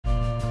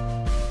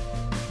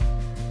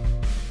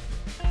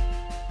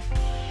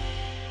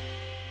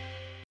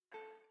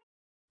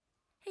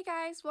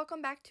Hey guys,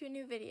 welcome back to a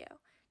new video.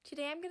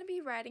 Today I'm going to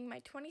be riding my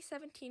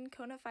 2017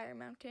 Kona Fire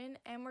Mountain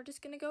and we're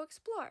just going to go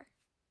explore.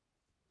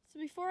 So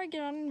before I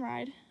get on and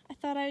ride, I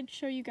thought I'd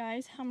show you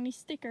guys how many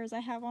stickers I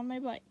have on my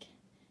bike.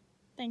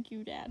 Thank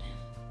you, Dad.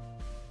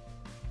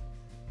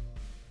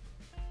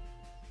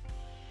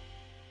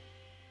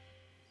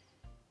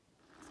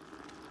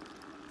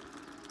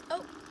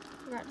 Oh,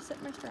 forgot to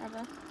set my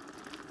Strava.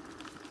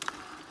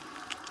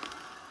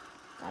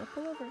 Gotta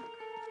pull over.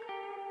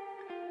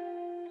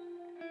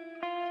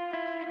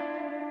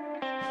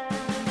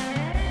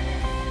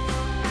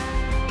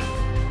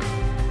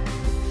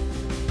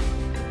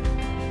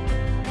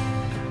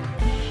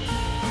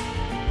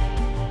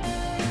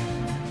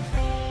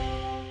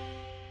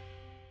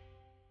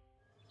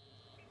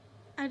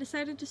 I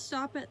decided to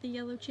stop at the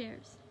yellow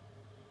chairs.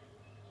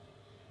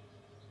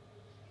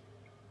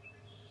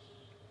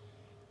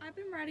 I've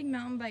been riding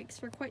mountain bikes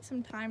for quite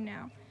some time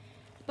now,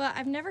 but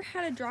I've never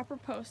had a dropper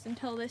post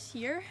until this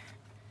year.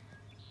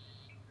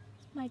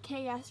 My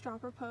KS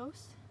dropper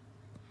post.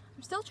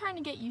 I'm still trying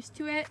to get used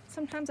to it.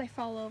 Sometimes I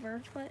fall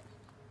over, but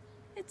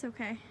it's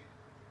okay.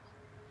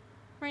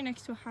 Right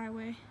next to a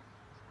highway.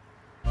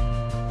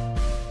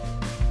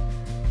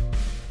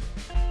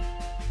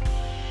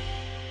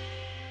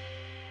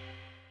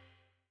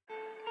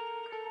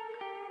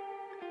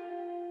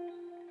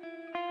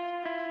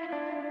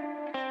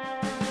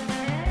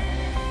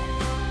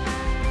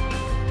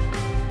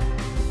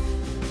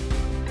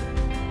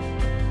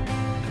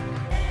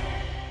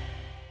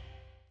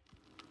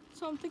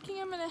 So I'm thinking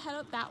I'm gonna head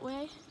up that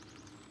way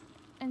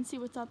and see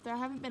what's up there. I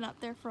haven't been up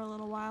there for a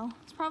little while.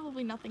 It's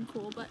probably nothing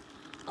cool, but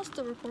I'll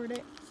still record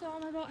it. So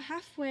I'm about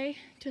halfway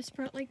to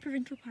Sprout Lake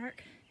Provincial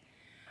Park.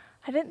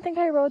 I didn't think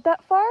I rode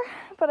that far,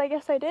 but I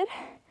guess I did.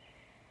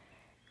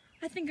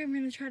 I think I'm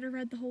gonna try to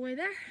ride the whole way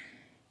there.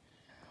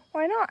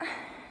 Why not?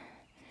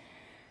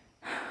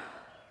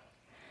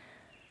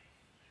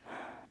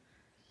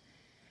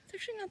 It's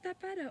actually not that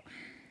bad out.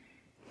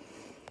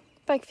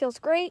 Bike feels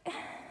great.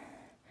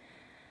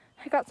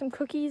 I got some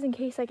cookies in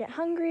case I get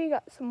hungry,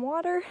 got some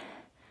water.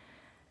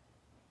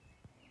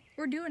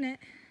 We're doing it.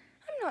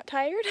 I'm not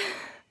tired.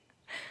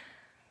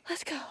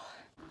 Let's go.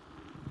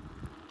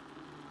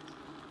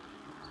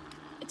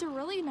 It's a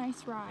really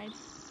nice ride,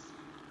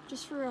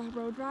 just for a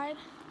road ride.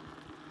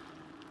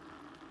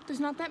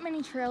 There's not that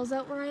many trails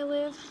out where I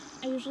live.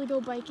 I usually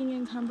go biking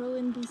in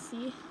Cumberland,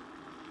 BC,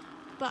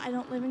 but I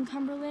don't live in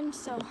Cumberland,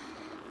 so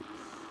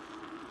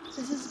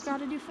this has got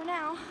to do for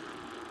now.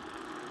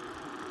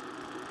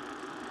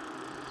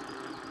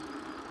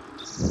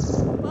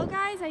 Well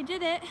guys, I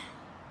did it.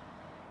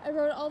 I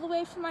rode all the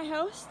way from my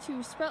house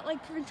to Sprout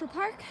Lake Provincial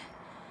Park.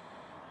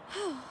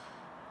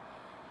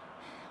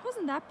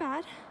 Wasn't that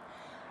bad.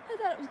 I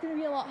thought it was going to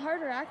be a lot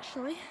harder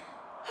actually.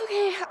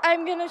 Okay,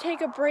 I'm going to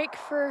take a break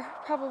for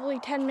probably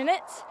 10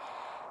 minutes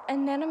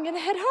and then I'm going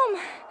to head home.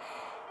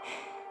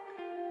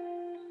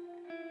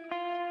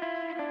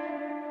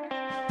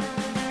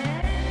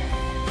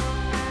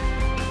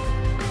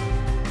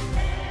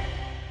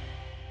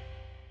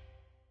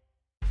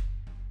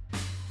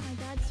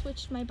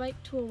 Switched my bike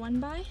to a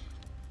 1x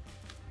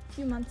a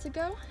few months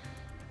ago,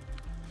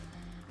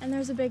 and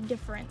there's a big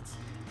difference.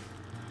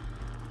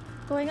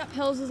 Going up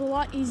hills is a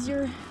lot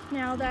easier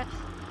now that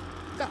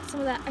I've got some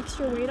of that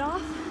extra weight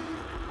off,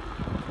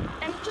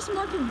 and it's just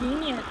more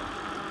convenient.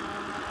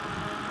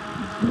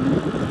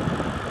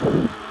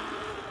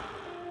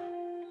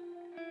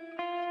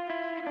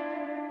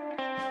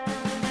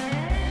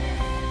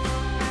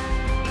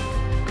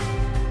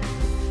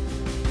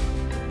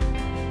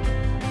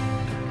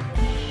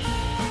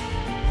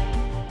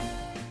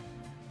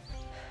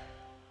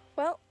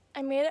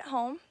 I made it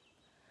home.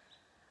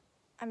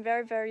 I'm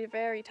very, very,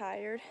 very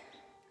tired.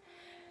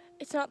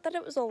 It's not that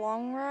it was a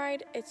long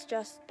ride, it's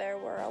just there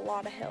were a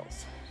lot of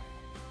hills.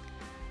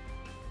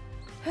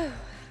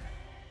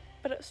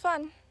 But it was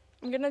fun.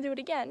 I'm gonna do it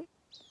again.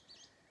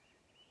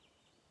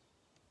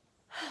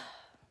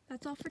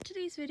 That's all for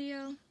today's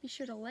video. Be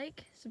sure to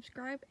like,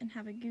 subscribe, and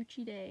have a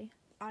Gucci day.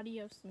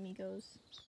 Adios, amigos.